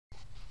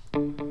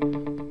The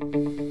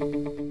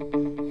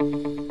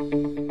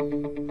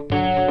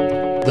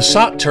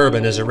SAHT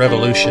turbine is a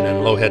revolution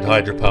in low-head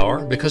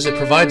hydropower because it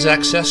provides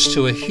access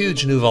to a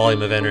huge new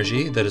volume of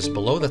energy that is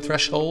below the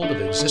threshold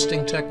of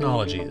existing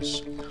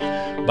technologies.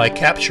 By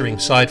capturing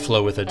side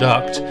flow with a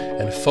duct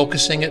and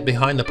focusing it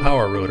behind the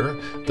power rotor,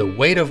 the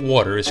weight of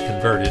water is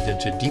converted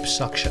into deep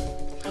suction.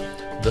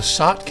 The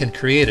SAHT can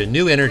create a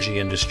new energy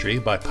industry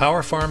by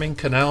power farming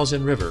canals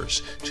and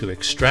rivers to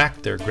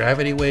extract their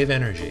gravity wave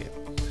energy.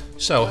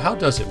 So how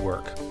does it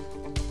work?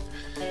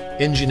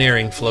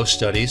 Engineering flow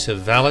studies have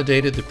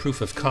validated the proof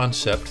of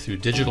concept through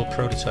digital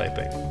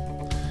prototyping.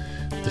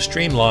 The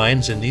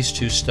streamlines in these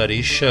two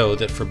studies show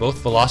that for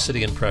both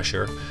velocity and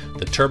pressure,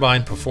 the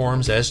turbine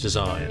performs as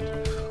designed.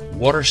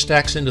 Water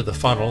stacks into the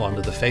funnel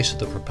onto the face of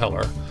the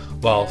propeller,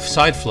 while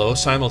side flow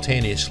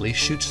simultaneously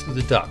shoots through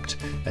the duct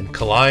and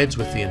collides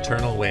with the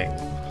internal wing.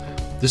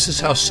 This is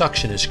how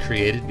suction is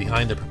created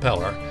behind the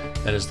propeller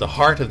and is the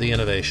heart of the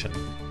innovation.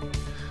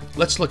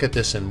 Let's look at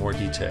this in more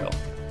detail.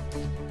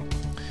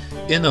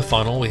 In the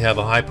funnel, we have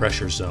a high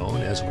pressure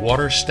zone as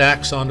water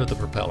stacks onto the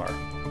propeller.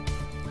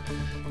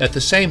 At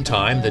the same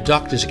time, the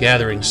duct is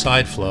gathering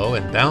side flow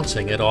and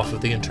bouncing it off of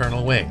the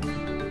internal wing.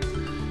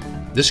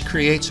 This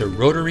creates a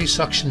rotary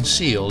suction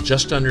seal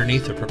just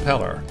underneath the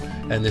propeller,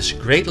 and this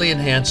greatly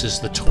enhances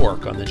the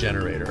torque on the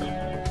generator.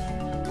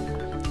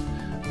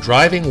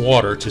 Driving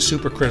water to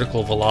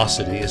supercritical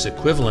velocity is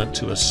equivalent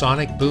to a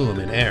sonic boom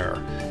in air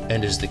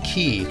and is the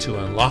key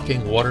to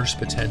unlocking water's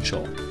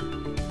potential.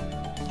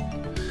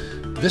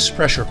 This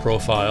pressure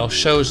profile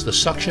shows the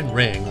suction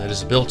ring that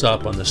is built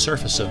up on the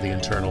surface of the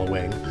internal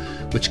wing,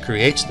 which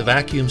creates the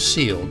vacuum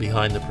seal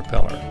behind the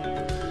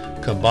propeller.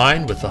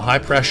 Combined with the high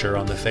pressure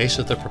on the face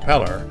of the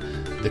propeller,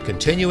 the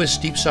continuous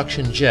deep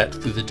suction jet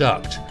through the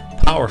duct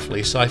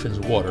powerfully siphons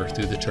water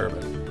through the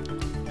turbine.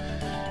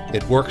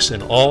 It works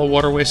in all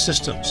waterway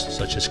systems,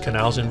 such as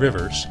canals and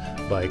rivers,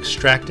 by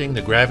extracting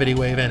the gravity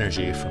wave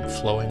energy from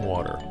flowing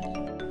water.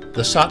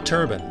 The SAHT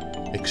turbine,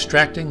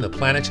 extracting the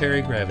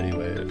planetary gravity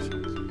wave.